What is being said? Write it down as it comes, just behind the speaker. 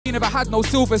Thinking if I had no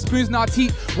silver spoons in our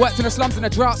teeth. Worked in the slums and the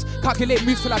droughts. Calculate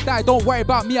moves till I die. Don't worry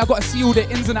about me, I gotta see all the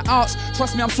ins and the outs.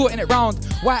 Trust me, I'm sorting it round.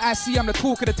 Why I see I'm the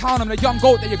talk of the town. I'm the young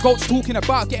goat that your goat's talking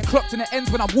about. Getting clocked in the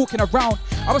ends when I'm walking around.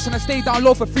 I was trying to stay down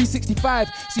low for 365.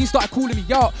 Scene started calling me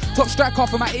out. Top striker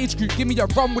for my age group. Give me a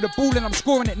run with a ball and I'm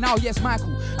scoring it now. Yes,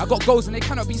 Michael. I got goals and they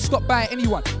cannot be stopped by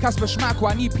anyone. Casper Schmeichel.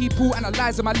 I need people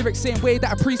analysing my lyrics same way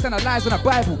that a priest analyzing a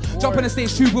Bible. Jump on the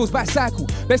stage, 2 wheels back cycle.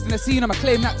 Best in the scene, I'ma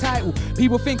claim that title.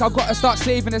 People think I gotta start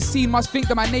saving the scene. Must think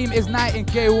that my name is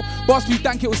Nightingale. Boss you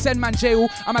think it will send man jail.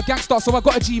 I'm a gangster, so I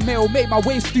got a Gmail. Make my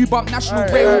waist do bump national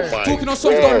rail. Talking on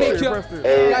songs don't make you.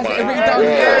 Guys, get it down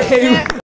here.